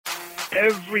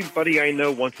Everybody I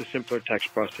know wants a simpler tax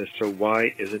process, so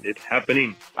why isn't it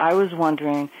happening? I was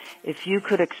wondering if you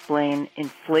could explain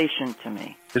inflation to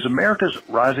me. Is America's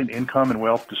rising income and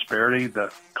wealth disparity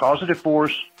the causative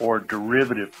force or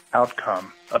derivative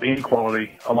outcome of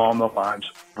inequality along the lines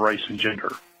of race and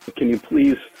gender? Can you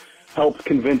please help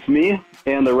convince me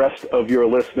and the rest of your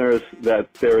listeners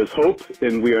that there is hope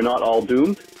and we are not all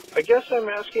doomed? I guess I'm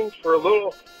asking for a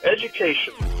little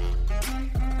education.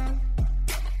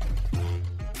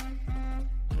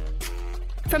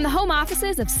 From the home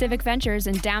offices of Civic Ventures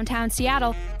in downtown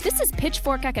Seattle, this is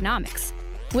Pitchfork Economics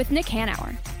with Nick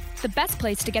Hanauer, the best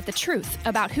place to get the truth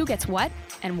about who gets what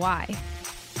and why.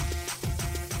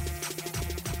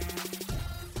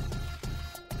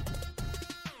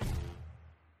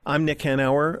 I'm Nick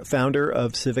Hanauer, founder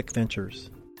of Civic Ventures.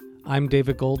 I'm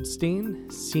David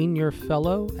Goldstein, Senior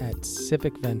Fellow at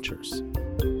Civic Ventures.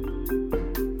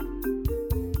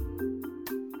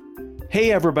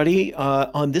 Hey, everybody.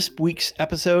 On this week's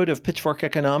episode of Pitchfork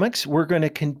Economics, we're going to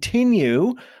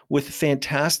continue with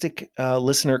fantastic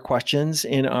listener questions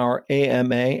in our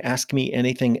AMA Ask Me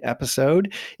Anything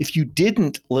episode. If you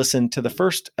didn't listen to the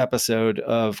first episode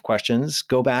of questions,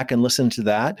 go back and listen to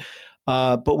that.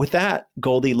 But with that,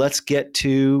 Goldie, let's get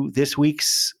to this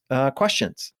week's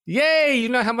questions. Yay! You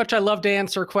know how much I love to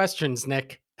answer questions,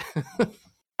 Nick.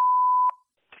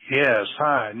 Yes.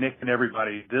 Hi, Nick and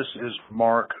everybody. This is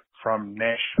Mark from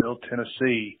Nashville,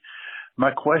 Tennessee. My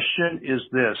question is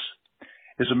this: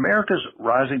 is America's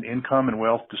rising income and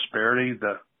wealth disparity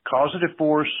the causative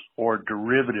force or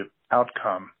derivative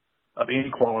outcome of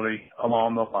inequality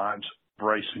along the lines of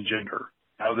race and gender?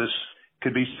 Now, this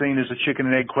could be seen as a chicken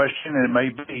and egg question, and it may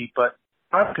be, but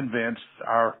I'm convinced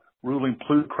our ruling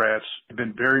plutocrats have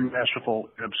been very masterful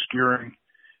in obscuring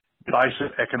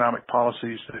divisive economic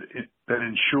policies that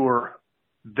ensure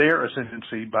their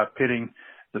ascendancy by pitting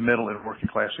the middle and working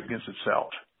class against itself.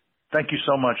 Thank you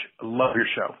so much. I love your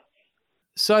show.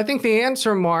 So I think the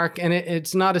answer, Mark, and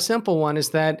it's not a simple one,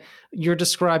 is that you're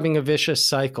describing a vicious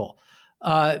cycle.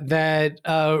 That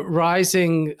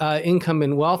rising income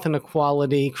and wealth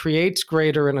inequality creates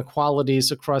greater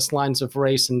inequalities across lines of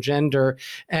race and gender,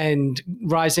 and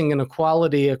rising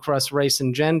inequality across race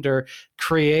and gender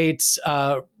creates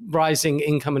rising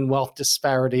income and wealth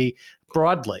disparity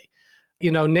broadly.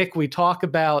 You know, Nick, we talk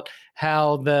about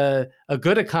how a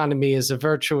good economy is a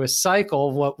virtuous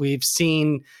cycle. What we've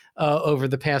seen over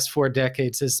the past 4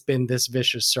 decades has been this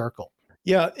vicious circle.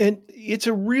 Yeah, and it's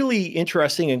a really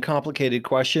interesting and complicated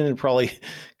question, and probably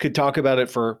could talk about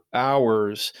it for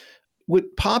hours.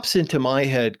 What pops into my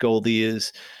head, Goldie,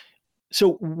 is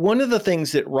so one of the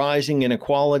things that rising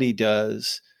inequality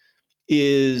does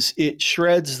is it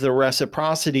shreds the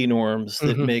reciprocity norms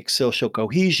that make social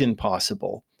cohesion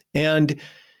possible and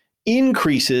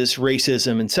increases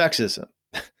racism and sexism,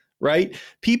 right?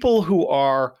 People who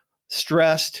are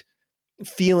stressed,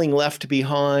 feeling left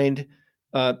behind,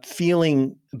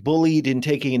 feeling bullied and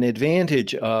taken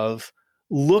advantage of,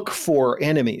 look for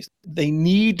enemies. They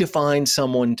need to find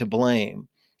someone to blame.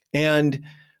 And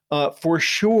for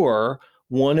sure,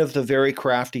 one of the very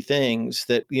crafty things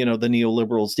that, the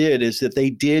neoliberals did is that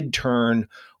they did turn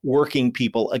working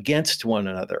people against one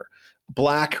another.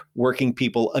 Black working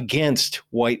people against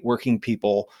white working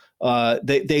people.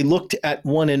 They looked at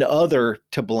one another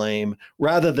to blame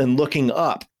rather than looking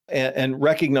up and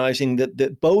recognizing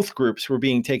that both groups were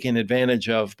being taken advantage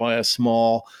of by a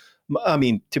small,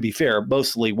 to be fair,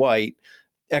 mostly white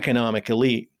economic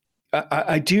elite.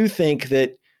 I do think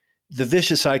that the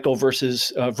vicious cycle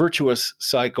versus virtuous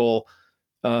cycle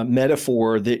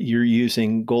metaphor that you're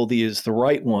using, Goldie, is the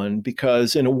right one,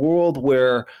 because in a world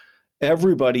where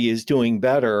everybody is doing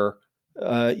better,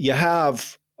 you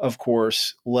have, of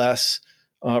course, less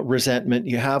resentment,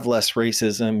 you have less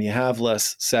racism, you have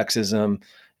less sexism,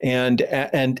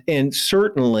 and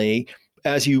certainly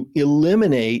as you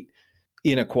eliminate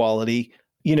inequality,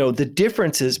 the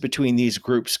differences between these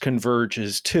groups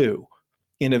converges too,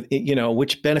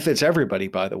 which benefits everybody,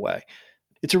 by the way.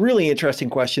 It's a really interesting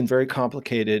question, very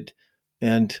complicated,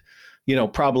 and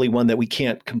probably one that we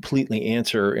can't completely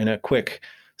answer in a quick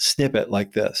snippet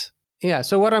like this. Yeah.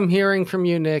 So what I'm hearing from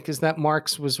you, Nick, is that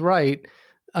Marx was right.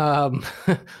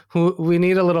 We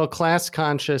need a little class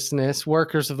consciousness,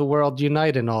 workers of the world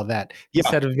unite, and all that,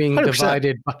 instead of being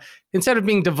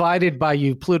 100%. divided by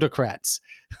you plutocrats.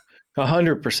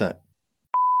 100%.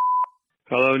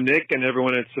 Hello, Nick and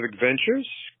everyone at Civic Ventures.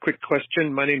 Quick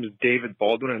question. My name is David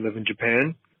Baldwin. I live in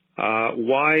Japan.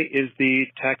 Why is the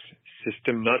tax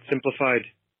system not simplified?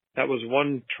 That was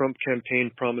one Trump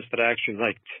campaign promise that I actually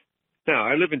liked. Now,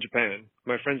 I live in Japan.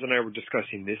 My friends and I were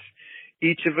discussing this.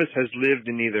 Each of us has lived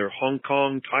in either Hong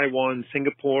Kong, Taiwan,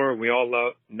 Singapore. We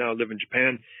all now live in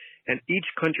Japan. And each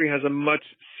country has a much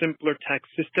simpler tax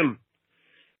system.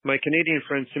 My Canadian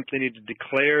friends simply need to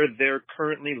declare they're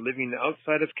currently living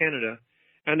outside of Canada,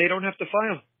 and they don't have to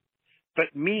file.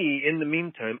 But me, in the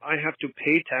meantime, I have to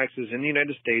pay taxes in the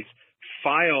United States,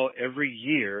 file every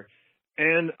year,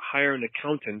 and hire an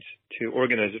accountant to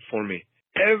organize it for me.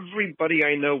 Everybody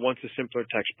I know wants a simpler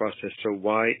tax process, so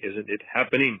why isn't it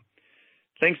happening?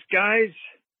 Thanks, guys.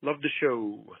 Love the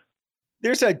show.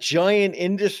 There's a giant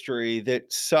industry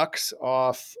that sucks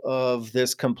off of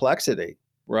this complexity,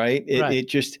 right?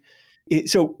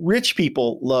 So rich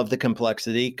people love the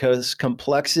complexity because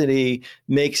complexity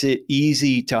makes it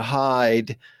easy to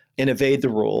hide and evade the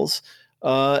rules.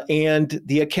 And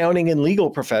the accounting and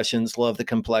legal professions love the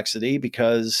complexity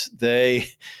because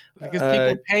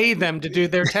people pay them to do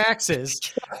their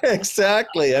taxes.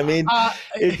 Exactly. I mean,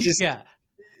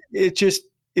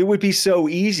 it would be so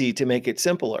easy to make it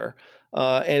simpler.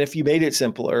 And if you made it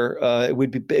simpler,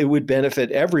 it would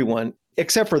benefit everyone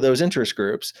except for those interest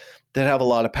groups that have a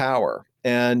lot of power.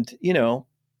 And,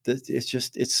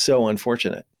 it's so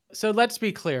unfortunate. So let's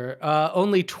be clear.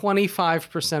 Only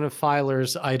 25% of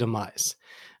filers itemize.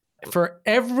 For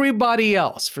everybody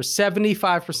else, for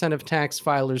 75% of tax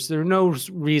filers, there's no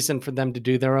reason for them to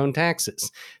do their own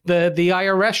taxes. The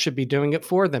IRS should be doing it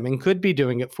for them and could be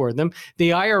doing it for them. The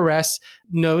IRS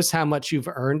knows how much you've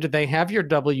earned. They have your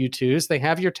W-2s, they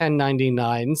have your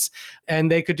 1099s, and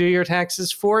they could do your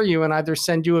taxes for you and either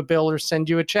send you a bill or send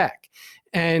you a check.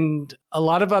 And a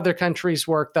lot of other countries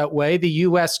work that way. The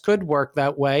U.S. could work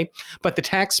that way, but the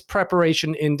tax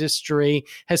preparation industry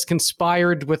has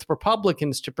conspired with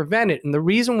Republicans to prevent it. And the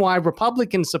reason why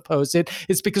Republicans oppose it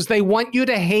is because they want you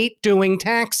to hate doing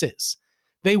taxes.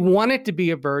 They want it to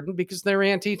be a burden because they're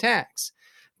anti-tax.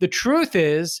 The truth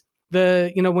is,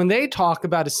 when they talk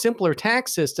about a simpler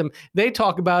tax system, they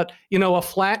talk about, a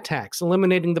flat tax,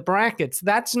 eliminating the brackets.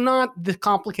 That's not the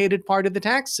complicated part of the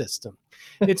tax system.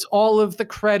 It's all of the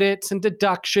credits and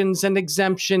deductions and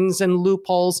exemptions and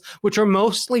loopholes, which are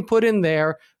mostly put in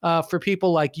there for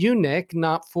people like you, Nick,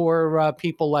 not for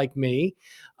people like me.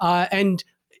 And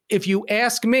if you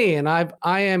ask me, and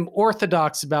I am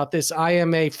orthodox about this, I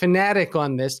am a fanatic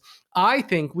on this, I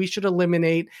think we should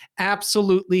eliminate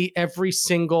absolutely every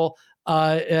single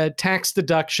tax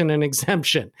deduction and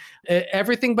exemption,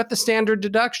 everything but the standard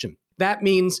deduction. That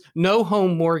means no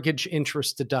home mortgage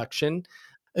interest deduction,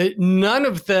 none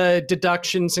of the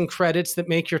deductions and credits that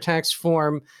make your tax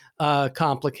form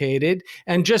complicated,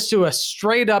 and just do a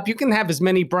straight up, you can have as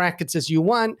many brackets as you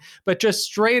want, but just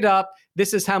straight up,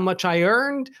 this is how much I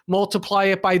earned, multiply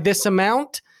it by this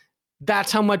amount,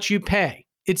 that's how much you pay.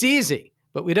 It's easy,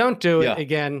 but we don't do it.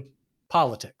 Again,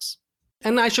 politics.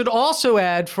 And I should also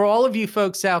add, for all of you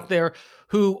folks out there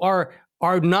who are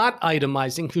not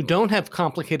itemizing, who don't have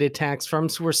complicated tax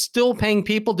forms, who are still paying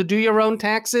people to do your own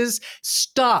taxes,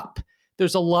 stop.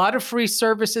 There's a lot of free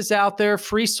services out there,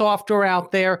 free software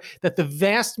out there that the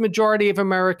vast majority of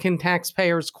American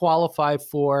taxpayers qualify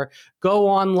for. Go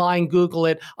online, Google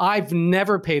it. I've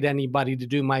never paid anybody to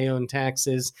do my own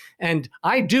taxes, and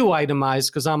I do itemize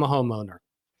because I'm a homeowner.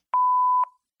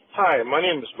 Hi, my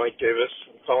name is Mike Davis.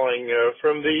 I'm calling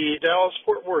from the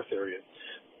Dallas-Fort Worth area.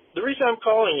 The reason I'm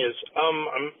calling is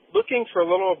I'm looking for a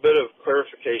little bit of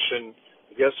clarification.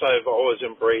 I guess I've always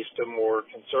embraced a more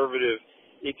conservative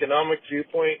economic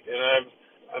viewpoint, and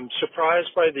I'm surprised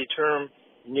by the term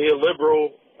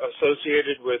neoliberal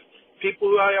associated with people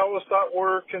who I always thought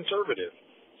were conservative.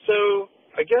 So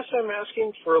I guess I'm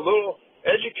asking for a little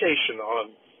education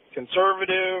on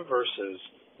conservative versus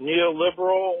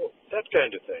neoliberal, that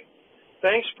kind of thing.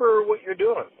 Thanks for what you're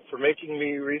doing, for making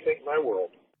me rethink my world.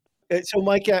 So,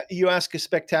 Mike, you ask a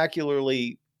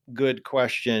spectacularly good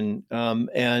question.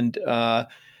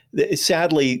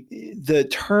 Sadly, the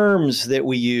terms that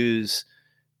we use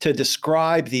to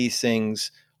describe these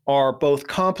things are both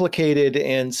complicated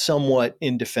and somewhat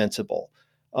indefensible.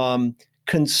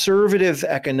 Conservative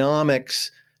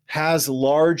economics has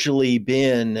largely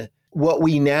been what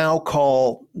we now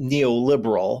call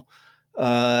neoliberal.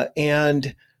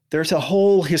 And there's a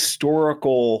whole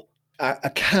historical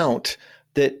account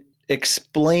that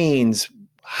explains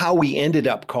how we ended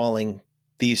up calling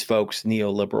these folks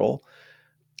neoliberal.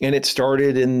 And it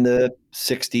started in the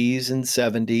 60s and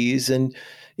 70s and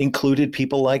included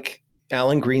people like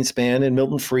Alan Greenspan and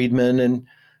Milton Friedman and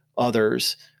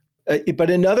others. But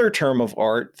another term of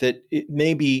art that it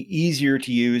may be easier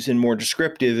to use and more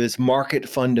descriptive is market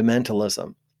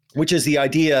fundamentalism, which is the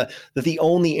idea that the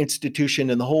only institution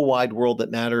in the whole wide world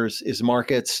that matters is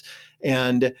markets,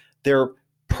 and they're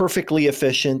perfectly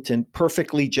efficient and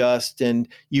perfectly just, and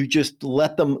you just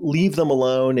leave them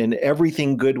alone, and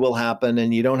everything good will happen,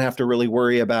 and you don't have to really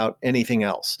worry about anything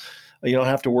else. You don't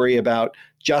have to worry about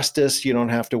justice. You don't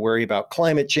have to worry about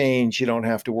climate change. You don't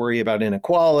have to worry about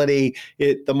inequality.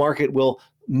 The market will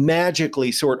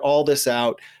magically sort all this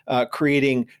out,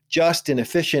 creating just and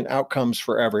efficient outcomes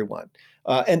for everyone.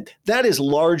 And that is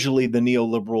largely the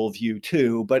neoliberal view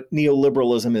too, but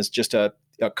neoliberalism is just a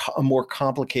more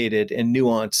complicated and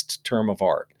nuanced term of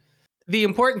art. The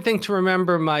important thing to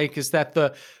remember, Mike, is that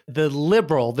the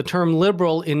term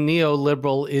liberal in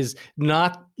neoliberal is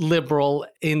not liberal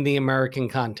in the American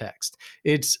context.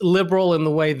 It's liberal in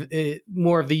the way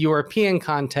more of the European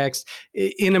context.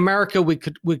 In America, we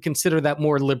would consider that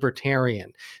more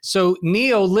libertarian. So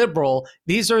neoliberal,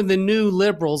 these are the new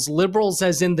liberals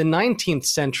as in the 19th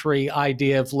century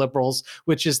idea of liberals,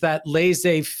 which is that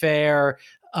laissez-faire,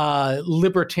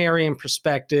 libertarian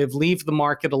perspective, leave the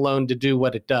market alone to do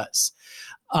what it does.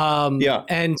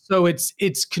 And so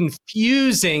it's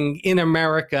confusing in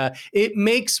America. It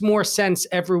makes more sense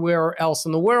everywhere else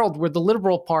in the world where the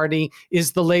Liberal Party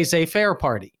is the laissez-faire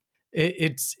party.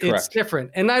 It's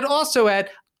different. And I'd also add,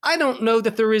 I don't know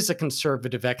that there is a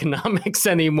conservative economics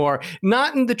anymore,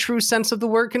 not in the true sense of the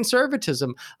word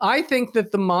conservatism. I think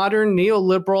that the modern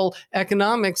neoliberal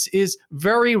economics is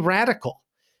very radical.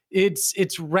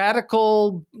 It's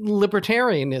radical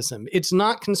libertarianism. It's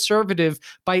not conservative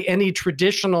by any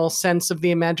traditional sense of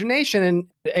the imagination. And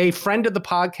a friend of the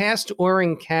podcast,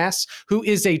 Oren Cass, who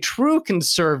is a true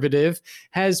conservative,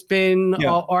 has been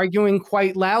arguing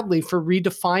quite loudly for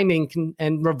redefining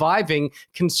and reviving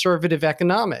conservative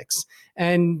economics.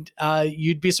 And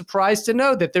you'd be surprised to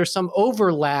know that there's some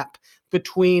overlap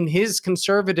between his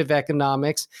conservative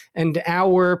economics and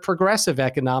our progressive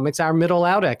economics, our middle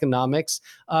out economics.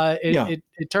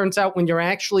 It turns out when you're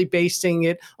actually basing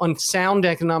it on sound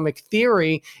economic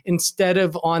theory instead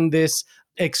of on this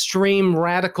extreme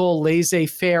radical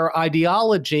laissez-faire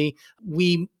ideology,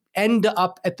 we end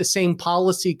up at the same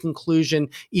policy conclusion,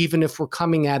 even if we're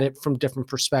coming at it from different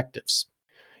perspectives.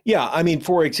 Yeah, I mean,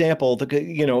 for example,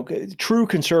 true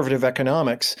conservative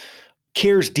economics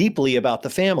cares deeply about the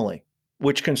family,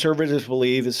 which conservatives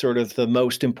believe is sort of the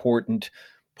most important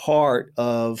part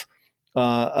of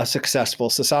a successful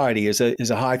society, is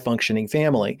a high-functioning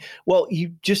family. Well,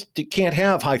 you just can't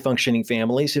have high-functioning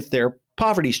families if they're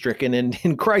poverty-stricken and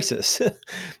in crisis.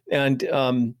 And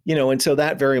so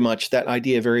that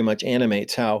idea very much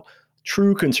animates how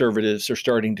true conservatives are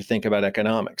starting to think about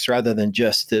economics rather than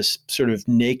just this sort of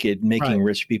naked making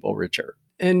rich people richer.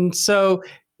 And so,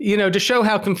 to show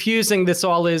how confusing this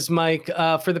all is, Mike,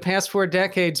 for the past 4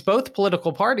 decades, both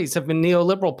political parties have been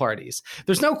neoliberal parties.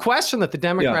 There's no question that the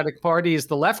Democratic Party is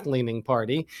the left-leaning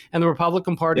party and the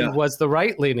Republican Party was the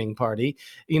right-leaning party.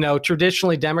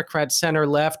 Traditionally Democrat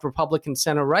center-left, Republican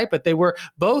center-right, but they were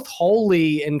both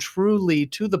wholly and truly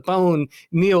to the bone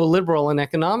neoliberal in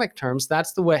economic terms.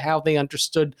 That's the way how they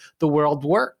understood the world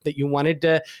worked, that you wanted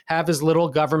to have as little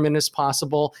government as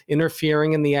possible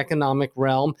interfering in the economic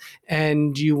realm,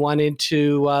 and you wanted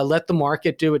to let the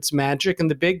market do its magic.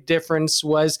 And the big difference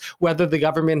was whether the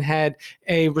government had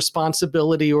a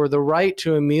responsibility or the right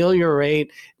to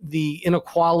ameliorate the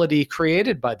inequality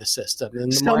created by the system.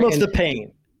 And the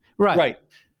pain. Right.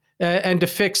 And to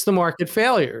fix the market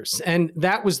failures. And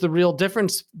that was the real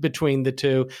difference between the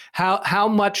two. How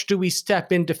much do we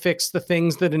step in to fix the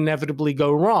things that inevitably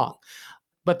go wrong?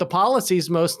 But the policies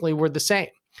mostly were the same.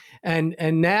 And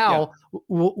now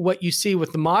what you see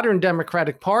with the modern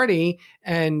Democratic Party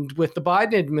and with the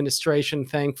Biden administration,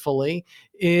 thankfully,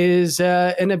 is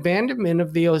an abandonment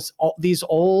of these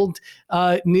old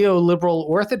neoliberal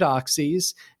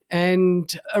orthodoxies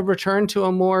and a return to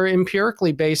a more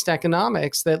empirically based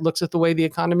economics that looks at the way the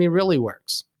economy really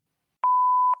works.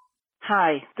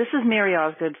 Hi, this is Mary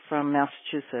Osgood from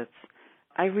Massachusetts.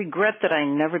 I regret that I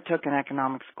never took an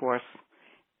economics course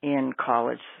in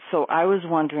college. So I was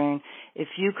wondering if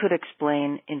you could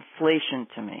explain inflation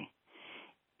to me.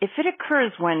 If it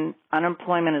occurs when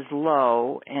unemployment is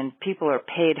low and people are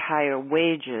paid higher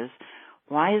wages,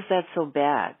 why is that so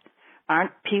bad?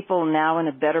 Aren't people now in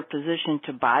a better position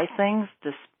to buy things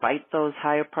despite those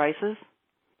higher prices?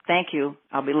 Thank you.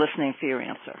 I'll be listening for your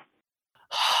answer.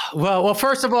 Well,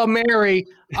 first of all, Mary,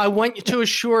 I want to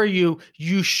assure you,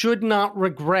 you should not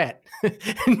regret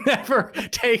never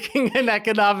taking an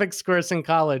economics course in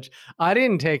college. I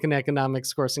didn't take an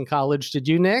economics course in college. Did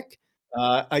you, Nick?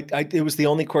 It was the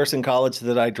only course in college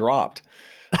that I dropped.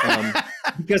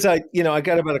 because I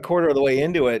got about a quarter of the way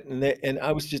into it, and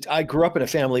I grew up in a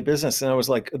family business, and I was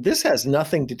like, this has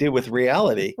nothing to do with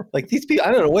reality. Like these people,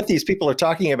 I don't know what these people are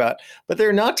talking about, but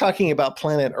they're not talking about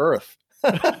planet Earth.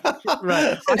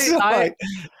 Right. So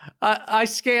I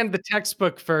scanned the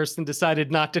textbook first and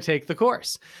decided not to take the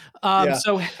course. Yeah.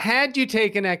 So had you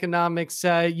taken economics,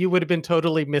 you would have been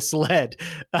totally misled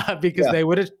because Yeah. they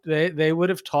would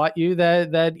have taught you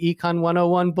that Econ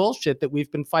 101 bullshit that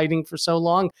we've been fighting for so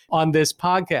long on this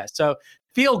podcast. So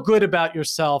feel good about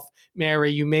yourself,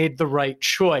 Mary. You made the right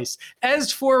choice.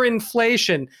 As for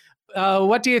inflation,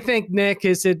 what do you think, Nick?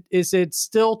 Is it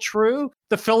still true?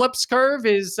 The Phillips curve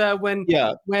is when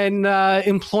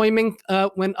unemployment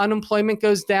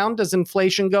goes down, does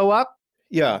inflation go up?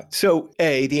 Yeah. So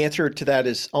the answer to that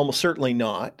is almost certainly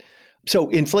not. So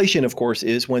inflation, of course,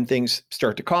 is when things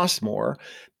start to cost more.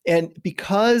 And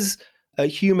because a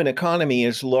human economy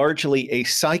is largely a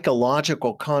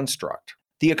psychological construct,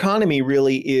 the economy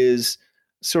really is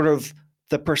sort of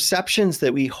the perceptions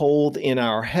that we hold in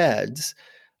our heads.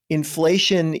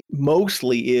 Inflation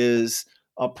mostly is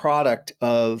a product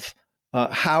of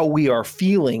how we are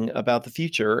feeling about the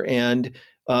future, and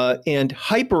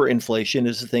hyperinflation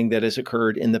is a thing that has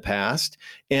occurred in the past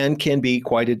and can be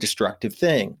quite a destructive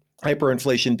thing.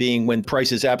 Hyperinflation being when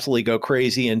prices absolutely go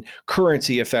crazy and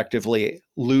currency effectively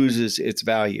loses its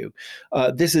value.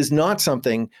 This is not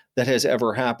something that has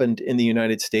ever happened in the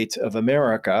United States of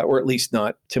America, or at least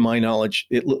not to my knowledge,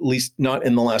 at least not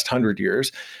in the last 100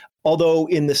 years. Although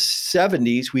in the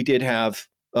 70s, we did have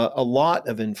a lot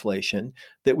of inflation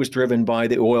that was driven by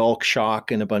the oil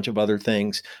shock and a bunch of other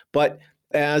things. But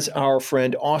as our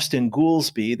friend Austin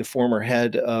Goolsbee, the former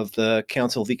head of the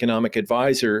Council of Economic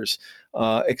Advisors,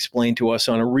 explained to us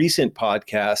on a recent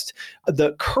podcast,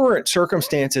 the current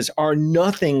circumstances are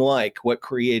nothing like what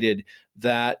created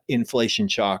that inflation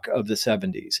shock of the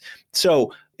 70s.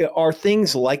 So are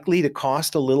things likely to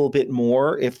cost a little bit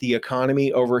more if the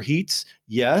economy overheats?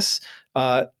 Yes.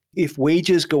 If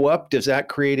wages go up, does that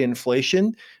create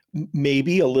inflation?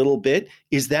 Maybe a little bit.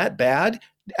 Is that bad?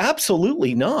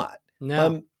 Absolutely not.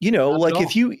 No, like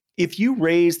if you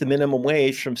raise the minimum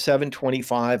wage from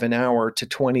 $7.25 an hour to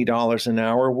 $20 an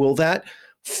hour, will that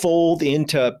fold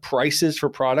into prices for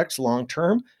products long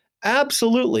term?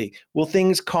 Absolutely. Will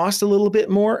things cost a little bit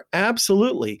more?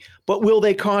 Absolutely. But will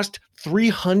they cost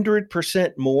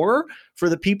 300% more for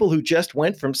the people who just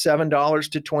went from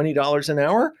 $7 to $20 an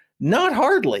hour? Not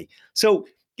hardly. So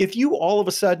if you all of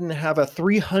a sudden have a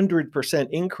 300%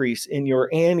 increase in your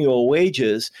annual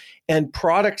wages and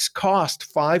products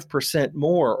cost 5%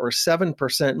 more or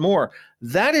 7% more,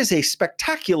 that is a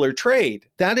spectacular trade.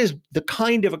 That is the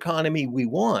kind of economy we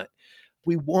want.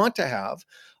 We want to have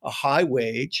a high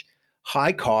wage,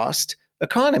 high cost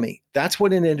economy. That's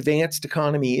what an advanced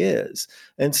economy is.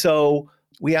 And so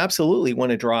we absolutely want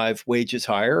to drive wages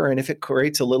higher. And if it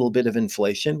creates a little bit of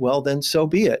inflation, well, then so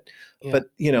be it. Yeah. But,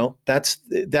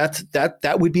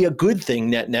 that would be a good thing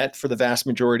net for the vast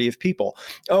majority of people.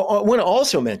 I want to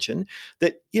also mention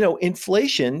that,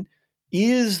 inflation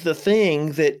is the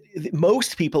thing that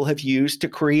most people have used to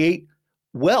create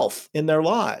wealth in their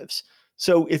lives.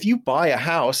 So if you buy a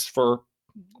house for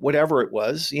whatever it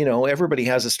was, everybody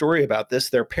has a story about this.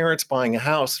 Their parents buying a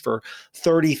house for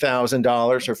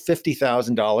 $30,000 or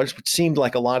 $50,000, which seemed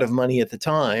like a lot of money at the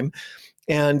time.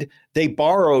 And they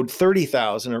borrowed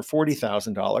 $30,000 or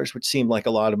 $40,000, which seemed like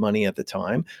a lot of money at the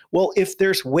time. Well, if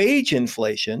there's wage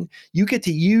inflation, you get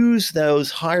to use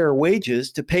those higher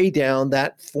wages to pay down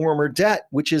that former debt,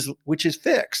 which is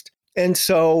fixed. And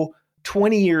so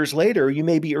 20 years later, you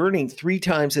may be earning 3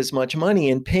 times as much money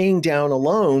and paying down a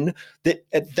loan that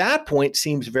at that point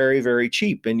seems very, very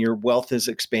cheap, and your wealth has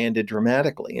expanded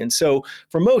dramatically. And so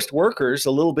for most workers,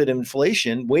 a little bit of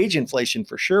inflation, wage inflation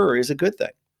for sure, is a good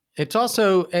thing. It's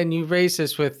also, and you raise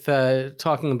this with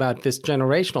talking about this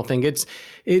generational thing,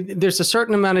 there's a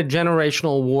certain amount of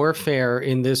generational warfare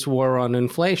in this war on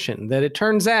inflation, that it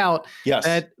turns out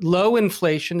that low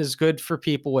inflation is good for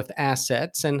people with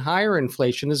assets and higher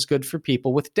inflation is good for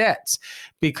people with debts,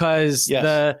 because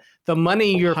the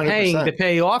money you're 100%. Paying to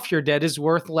pay off your debt is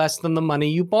worth less than the money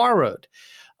you borrowed.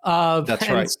 That's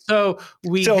right. So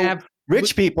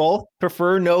rich people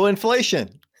prefer no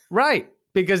inflation. Right.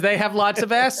 Because they have lots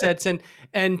of assets, and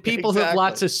people who have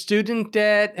lots of student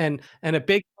debt and a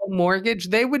big mortgage,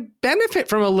 they would benefit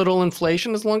from a little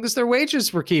inflation as long as their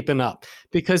wages were keeping up,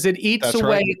 because it eats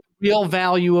away the real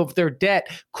value of their debt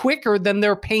quicker than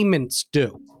their payments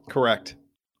do. Correct.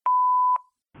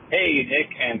 Hey, Nick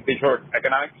and Pitchfork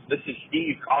Economics. This is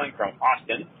Steve calling from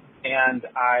Austin, and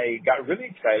I got really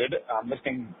excited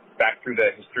listening back through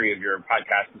the history of your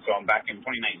podcast. And so I'm back in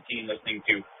 2019 listening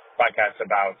to podcasts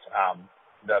about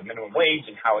the minimum wage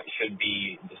and how it should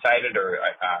be decided or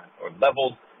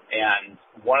leveled. And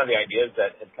one of the ideas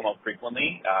that has come up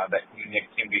frequently that you, Nick,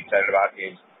 seem to be excited about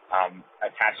is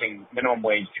attaching minimum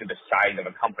wage to the size of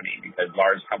a company, because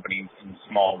large companies in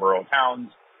small rural towns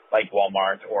like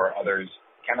Walmart or others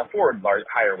can afford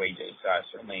higher wages.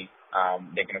 Certainly,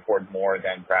 they can afford more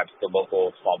than perhaps the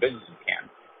local small businesses can.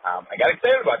 I got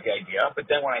excited about the idea, but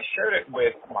then when I shared it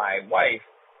with my wife,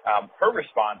 her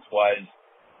response was,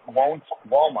 won't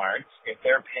Walmart, if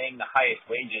they're paying the highest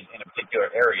wages in a particular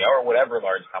area, or whatever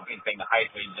large company is paying the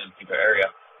highest wages in a particular area,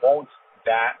 won't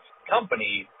that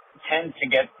company tend to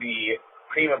get the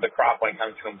cream of the crop when it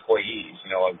comes to employees?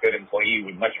 You know, a good employee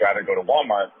would much rather go to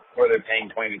Walmart where they're paying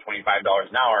 $20 to $25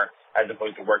 an hour as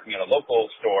opposed to working at a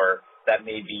local store that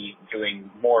may be doing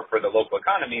more for the local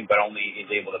economy but only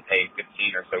is able to pay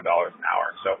 $15 or so an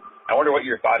hour. So I wonder what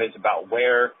your thought is about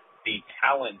where the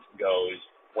talent goes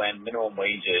when minimum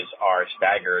wages are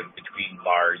staggered between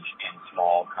large and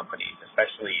small companies,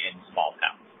 especially in small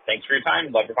towns. Thanks for your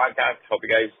time. Love your podcast. Hope you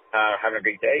guys are having a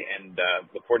great day, and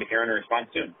look forward to hearing a response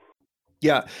soon.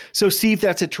 Yeah. So, Steve,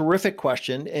 that's a terrific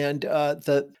question. And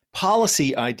the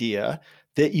policy idea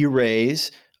that you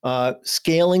raise,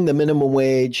 scaling the minimum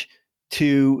wage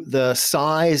to the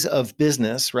size of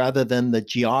business rather than the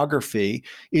geography,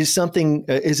 is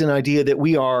an idea that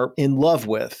we are in love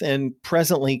with and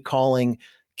presently calling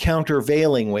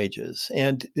countervailing wages.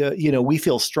 And, we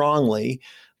feel strongly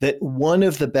that one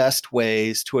of the best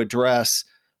ways to address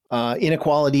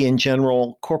inequality in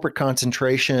general, corporate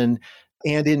concentration,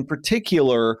 and in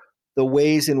particular, the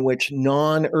ways in which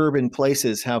non-urban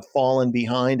places have fallen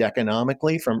behind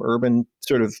economically from urban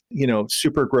sort of,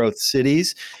 super growth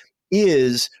cities,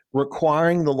 is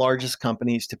requiring the largest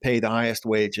companies to pay the highest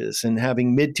wages and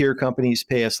having mid-tier companies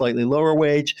pay a slightly lower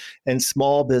wage and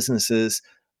small businesses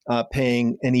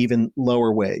paying an even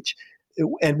lower wage.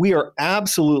 And we are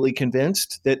absolutely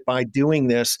convinced that by doing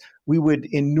this, we would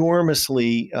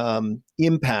enormously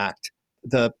impact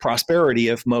the prosperity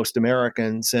of most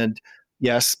Americans. And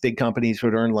yes, big companies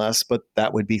would earn less, but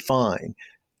that would be fine.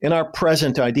 And our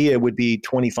present idea would be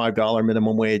 $25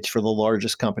 minimum wage for the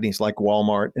largest companies like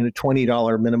Walmart, and a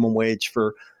 $20 minimum wage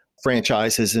for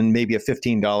franchises, and maybe a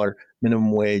 $15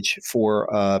 minimum wage for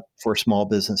small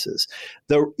businesses.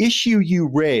 The issue you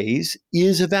raise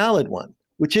is a valid one,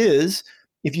 which is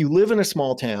if you live in a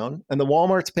small town and the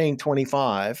Walmart's paying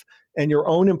 25 and your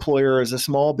own employer is a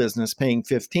small business paying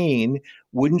 15,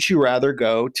 wouldn't you rather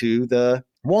go to the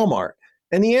Walmart?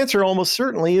 And the answer almost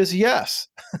certainly is yes.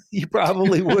 You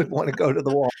probably would want to go to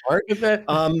the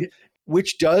Walmart,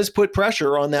 which does put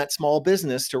pressure on that small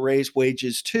business to raise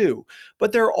wages too.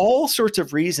 But there are all sorts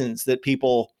of reasons that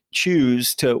people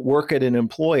choose to work at an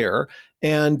employer.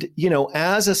 And,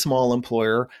 as a small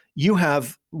employer, you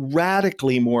have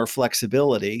radically more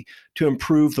flexibility to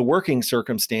improve the working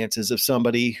circumstances of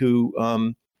somebody who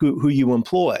you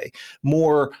employ.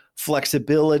 More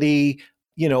flexibility,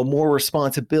 more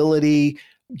responsibility,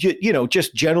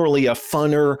 just generally a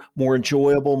funner, more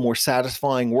enjoyable, more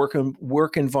satisfying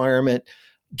work environment,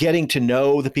 getting to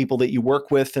know the people that you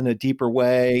work with in a deeper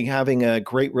way, having a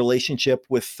great relationship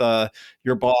with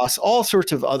your boss, all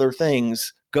sorts of other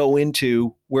things go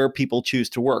into where people choose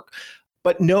to work.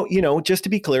 But no, just to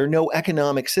be clear, no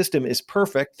economic system is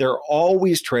perfect. There are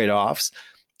always trade-offs.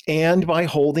 And by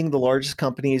holding the largest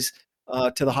companies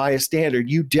to the highest standard,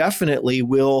 you definitely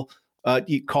will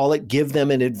give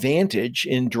them an advantage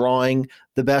in drawing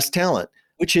the best talent,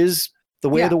 which is the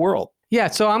way of the world. Yeah,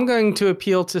 so I'm going to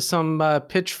appeal to some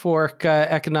pitchfork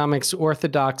economics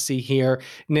orthodoxy here,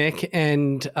 Nick,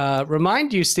 and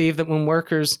remind you, Steve, that when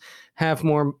workers have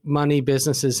more money,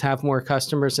 businesses have more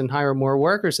customers and hire more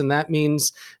workers. And that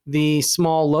means the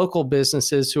small local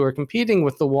businesses who are competing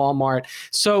with the Walmart.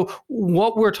 So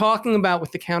what we're talking about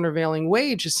with the countervailing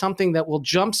wage is something that will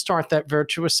jumpstart that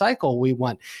virtuous cycle we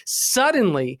want.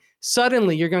 Suddenly,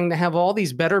 you're going to have all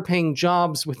these better paying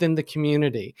jobs within the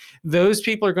community. Those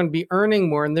people are going to be earning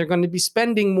more, and they're going to be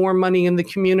spending more money in the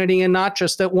community, and not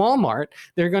just at Walmart.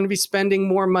 They're going to be spending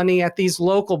more money at these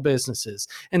local businesses.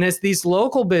 And as these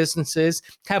local businesses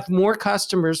have more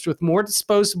customers with more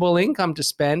disposable income to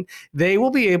spend, they will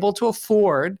be able to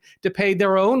afford to pay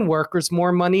their own workers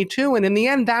more money too. And in the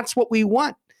end, that's what we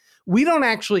want. We don't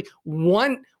actually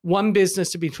want one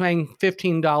business to be paying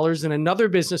 $15 and another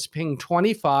business paying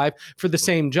 $25 for the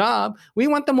same job. We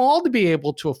want them all to be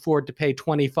able to afford to pay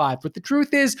 $25. But the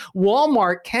truth is,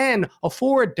 Walmart can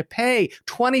afford to pay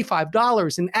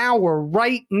 $25 an hour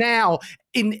right now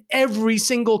in every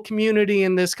single community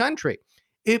in this country.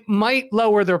 It might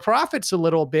lower their profits a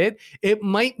little bit. It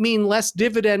might mean less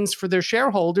dividends for their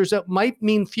shareholders. It might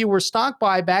mean fewer stock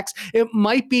buybacks. It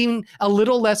might mean a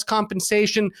little less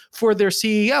compensation for their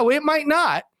CEO. It might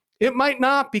not. It might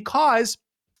not, because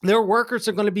their workers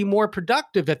are going to be more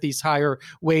productive at these higher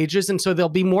wages, and so they'll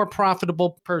be more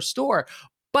profitable per store.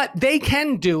 But they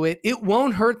can do it. It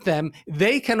won't hurt them.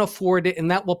 They can afford it, and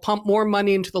that will pump more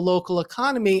money into the local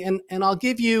economy. And I'll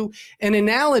give you an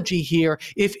analogy here.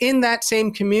 If in that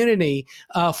same community,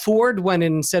 Ford went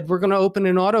in and said, we're going to open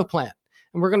an auto plant,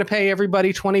 and we're going to pay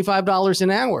everybody $25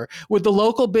 an hour, would the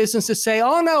local businesses say,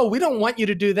 oh, no, we don't want you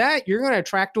to do that. You're going to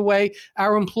attract away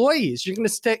our employees. You're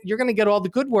going to get all the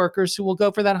good workers who will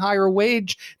go for that higher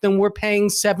wage than we're paying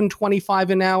 $7.25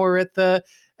 an hour at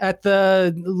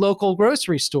the local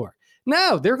grocery store.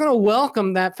 No, they're going to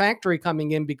welcome that factory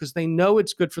coming in because they know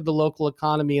it's good for the local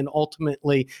economy, and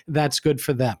ultimately that's good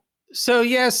for them. So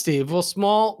yes, Steve, will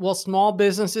small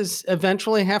businesses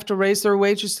eventually have to raise their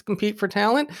wages to compete for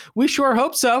talent? We sure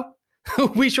hope so.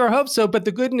 We sure hope so. But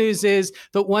the good news is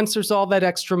that once there's all that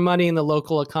extra money in the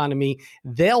local economy,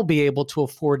 they'll be able to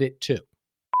afford it too.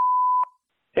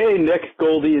 Hey, Nick,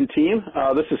 Goldie, and team.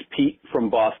 This is Pete from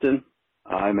Boston.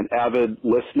 I'm an avid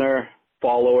listener,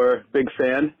 follower, big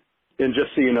fan. And just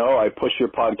so you know, I push your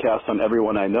podcast on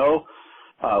everyone I know,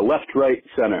 left, right,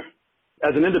 center.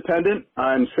 As an independent,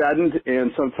 I'm saddened and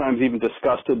sometimes even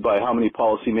disgusted by how many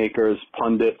policymakers,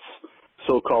 pundits,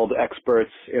 so-called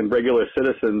experts, and regular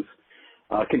citizens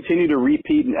continue to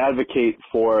repeat and advocate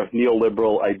for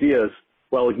neoliberal ideas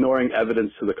while ignoring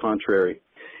evidence to the contrary.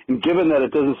 And given that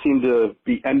it doesn't seem to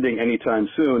be ending anytime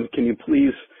soon, can you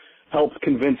please help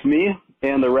convince me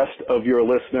and the rest of your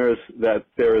listeners that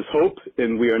there is hope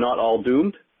and we are not all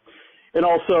doomed? And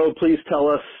also, please tell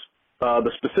us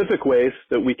the specific ways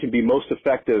that we can be most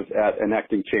effective at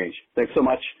enacting change. Thanks so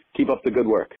much. Keep up the good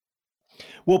work.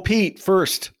 Well, Pete,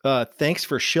 first, thanks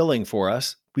for shilling for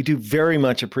us. We do very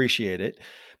much appreciate it.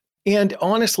 And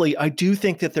honestly, I do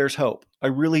think that there's hope. I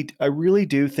really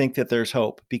do think that there's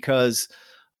hope because,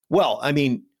 well, I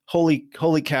mean, holy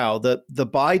cow, the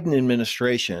Biden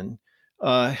administration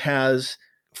has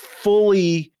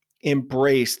fully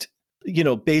embraced,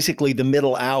 basically the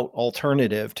middle out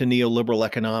alternative to neoliberal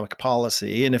economic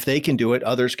policy. And if they can do it,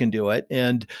 others can do it.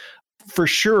 And for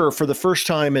sure, for the first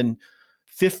time in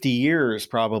 50 years,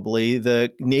 probably,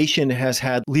 the nation has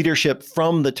had leadership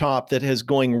from the top that is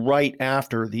going right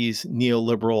after these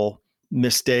neoliberal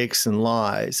mistakes and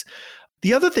lies.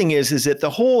 The other thing is that the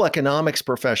whole economics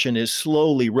profession is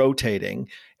slowly rotating.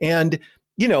 And,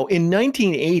 in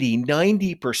 1980,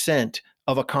 90%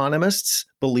 of economists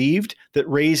believed that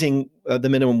raising the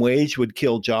minimum wage would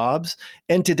kill jobs.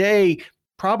 And today,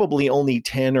 probably only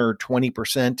 10 or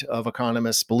 20% of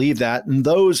economists believe that. And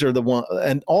those are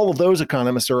and all of those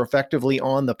economists are effectively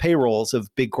on the payrolls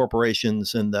of big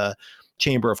corporations and the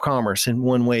Chamber of Commerce in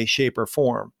one way, shape, or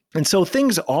form. And so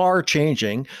things are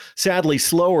changing, sadly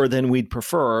slower than we'd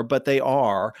prefer, but they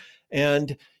are.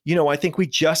 And, I think we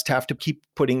just have to keep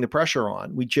putting the pressure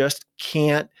on. We just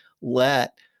can't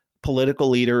let political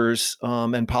leaders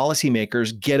and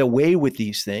policymakers get away with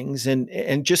these things,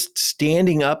 and just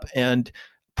standing up and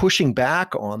pushing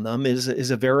back on them is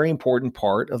a very important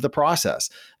part of the process.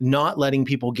 Not letting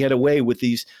people get away with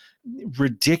these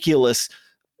ridiculous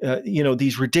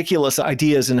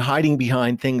ideas and hiding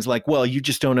behind things like, well, you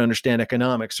just don't understand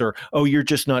economics, or, oh, you're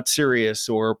just not serious,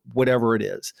 or whatever it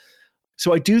is.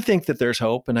 So I do think that there's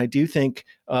hope, and I do think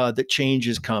that change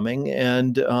is coming,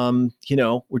 and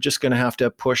we're just going to have to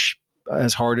push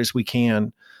as hard as we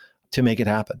can to make it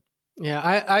happen.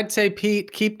 Yeah, I'd say,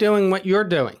 Pete, keep doing what you're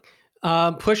doing.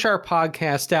 Push our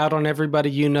podcast out on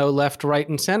everybody left, right,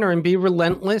 and center, and be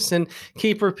relentless and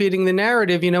keep repeating the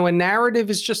narrative. A narrative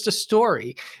is just a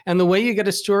story. And the way you get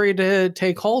a story to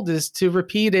take hold is to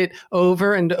repeat it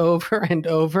over and over and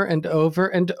over and over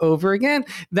and over again.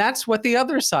 That's what the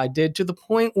other side did, to the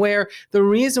point where the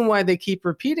reason why they keep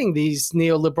repeating these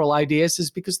neoliberal ideas is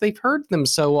because they've heard them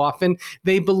so often.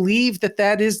 They believe that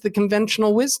that is the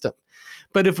conventional wisdom.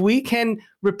 But if we can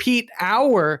repeat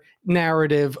our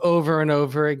narrative over and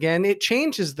over again, it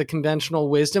changes the conventional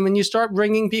wisdom, and you start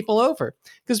bringing people over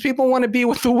because people want to be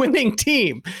with the winning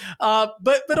team.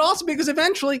 But also because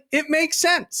eventually it makes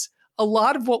sense. A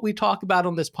lot of what we talk about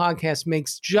on this podcast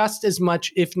makes just as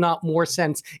much, if not more,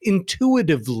 sense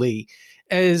intuitively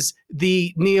as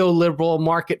the neoliberal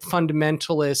market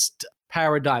fundamentalist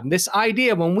paradigm. This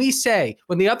idea, when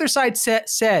the other side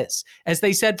says, as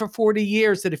they said for 40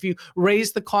 years, that if you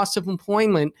raise the cost of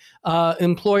employment,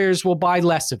 employers will buy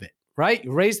less of it, right?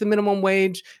 You raise the minimum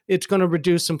wage, it's going to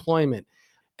reduce employment.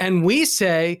 And we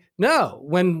say, no,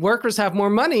 when workers have more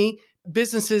money,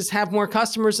 businesses have more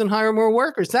customers and hire more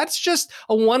workers. That's just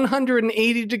a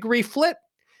 180-degree flip.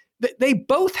 They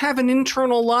both have an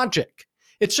internal logic.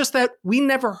 It's just that we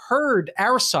never heard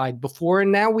our side before,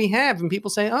 and now we have. And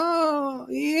people say, oh,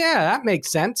 yeah, that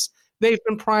makes sense. They've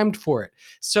been primed for it.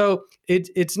 So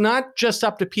it's not just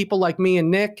up to people like me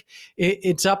and Nick.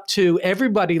 It's up to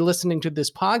everybody listening to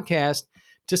this podcast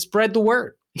to spread the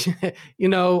word.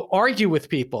 Argue with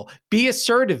people, be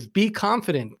assertive, be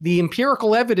confident. The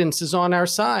empirical evidence is on our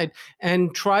side,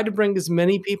 and try to bring as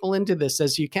many people into this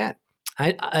as you can.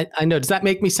 I know. Does that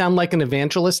make me sound like an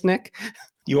evangelist, Nick?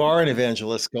 You are an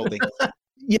evangelist, Goldie.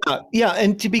 Yeah.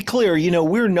 And to be clear,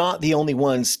 we're not the only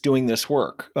ones doing this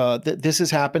work. This is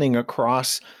happening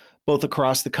both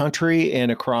across the country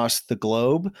and across the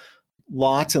globe.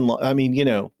 We're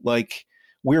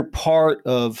part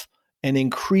of an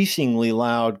increasingly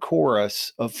loud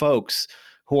chorus of folks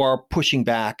who are pushing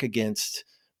back against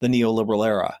the neoliberal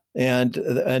era. And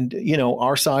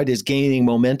our side is gaining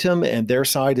momentum and their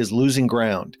side is losing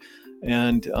ground.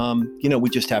 And, we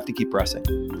just have to keep pressing.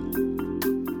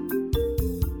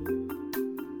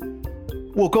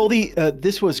 Well, Goldie,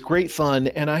 this was great fun.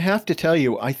 And I have to tell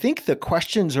you, I think the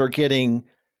questions are getting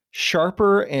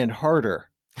sharper and harder.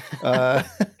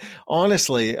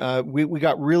 Honestly, we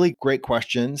got really great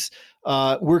questions.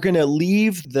 We're going to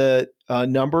leave the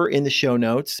number in the show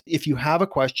notes. If you have a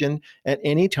question at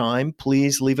any time,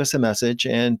 please leave us a message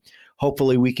and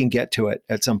hopefully we can get to it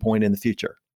at some point in the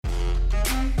future.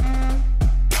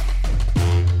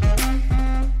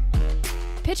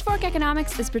 Pitchfork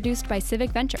Economics is produced by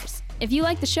Civic Ventures. If you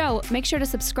like the show, make sure to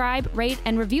subscribe, rate,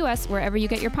 and review us wherever you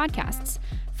get your podcasts.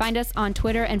 Find us on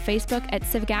Twitter and Facebook at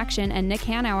Civic Action and Nick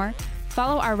Hanauer.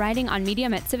 Follow our writing on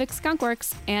Medium at Civic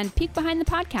Skunkworks, and peek behind the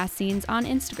podcast scenes on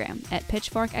Instagram at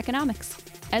Pitchfork Economics.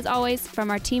 As always, from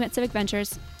our team at Civic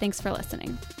Ventures, thanks for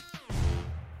listening.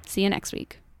 See you next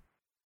week.